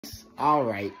All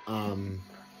right,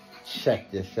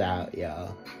 check this out,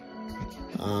 y'all.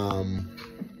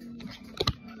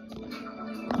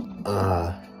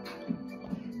 Uh,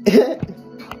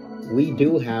 we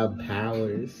do have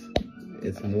powers.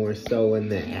 It's more so in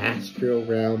the astral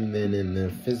realm than in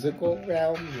the physical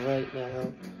realm right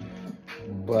now.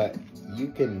 But you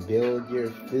can build your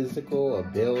physical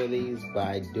abilities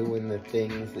by doing the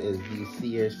things as you see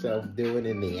yourself doing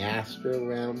in the astral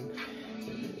realm.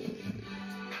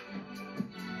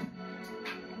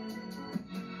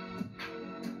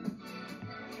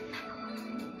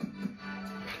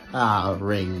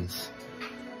 Rings.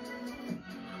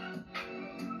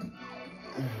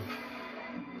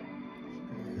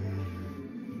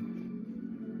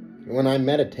 When I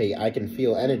meditate, I can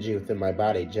feel energy within my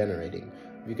body generating.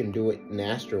 You can do it in the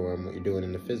astral realm, what you're doing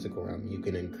in the physical realm. You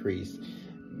can increase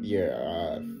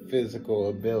your physical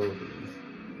abilities.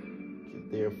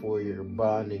 Therefore, you're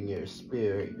bonding your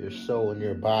spirit, your soul, and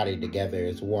your body together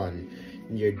as one.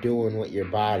 And you're doing what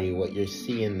you're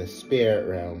seeing in the spirit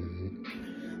realm,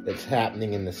 that's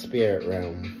happening in the spirit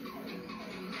realm.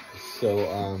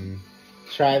 So,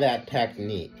 try that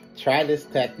technique. Try this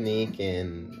technique,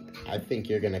 and I think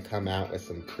you're going to come out with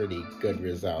some pretty good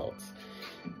results.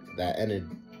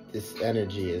 This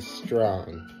energy is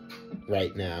strong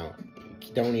right now.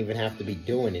 You don't even have to be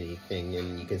doing anything,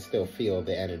 and you can still feel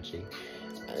the energy.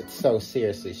 It's so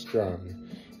seriously strong.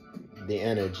 The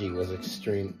energy is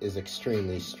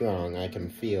extremely strong. I can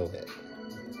feel it.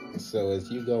 So as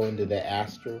you go into the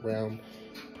astral realm,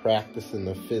 practice in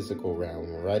the physical realm,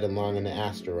 right along in the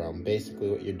astral realm. Basically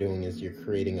what you're doing is you're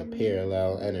creating a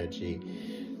parallel energy.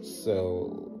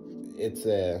 So it's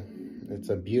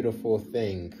a beautiful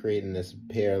thing, creating this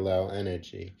parallel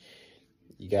energy.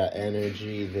 You got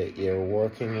energy that you're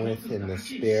working with in the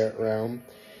spirit realm,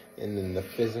 and in the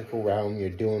physical realm, you're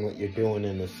doing what you're doing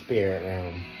in the spirit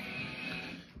realm.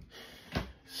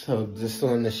 So just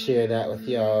wanted to share that with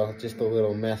y'all, just a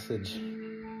little message.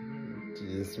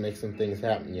 Just make some things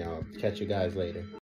happen, y'all. Catch you guys later.